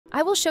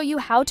I will show you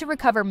how to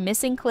recover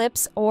missing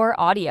clips or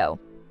audio.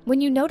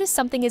 When you notice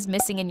something is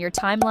missing in your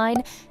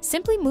timeline,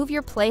 simply move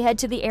your playhead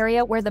to the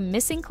area where the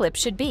missing clip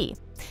should be.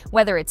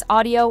 Whether it's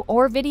audio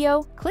or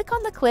video, click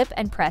on the clip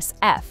and press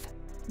F.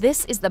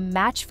 This is the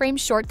Match Frame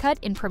shortcut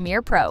in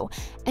Premiere Pro,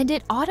 and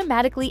it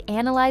automatically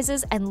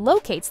analyzes and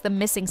locates the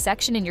missing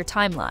section in your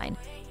timeline.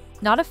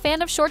 Not a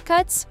fan of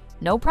shortcuts?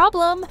 No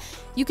problem!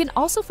 You can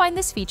also find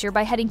this feature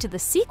by heading to the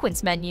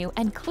Sequence menu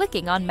and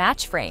clicking on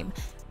Match Frame.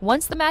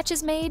 Once the match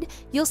is made,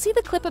 you'll see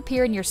the clip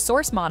appear in your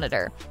source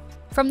monitor.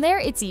 From there,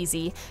 it's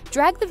easy.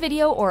 Drag the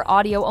video or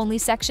audio-only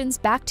sections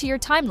back to your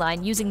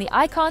timeline using the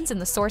icons in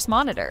the source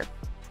monitor.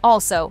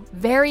 Also,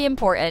 very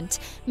important,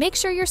 make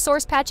sure your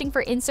source patching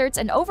for inserts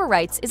and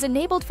overwrites is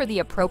enabled for the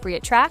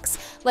appropriate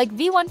tracks, like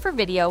V1 for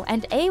video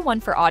and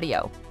A1 for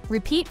audio.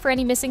 Repeat for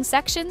any missing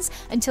sections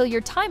until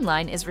your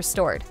timeline is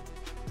restored.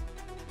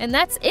 And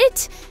that's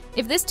it!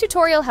 If this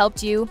tutorial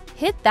helped you,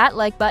 hit that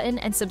like button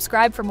and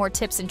subscribe for more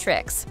tips and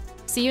tricks.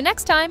 See you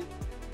next time!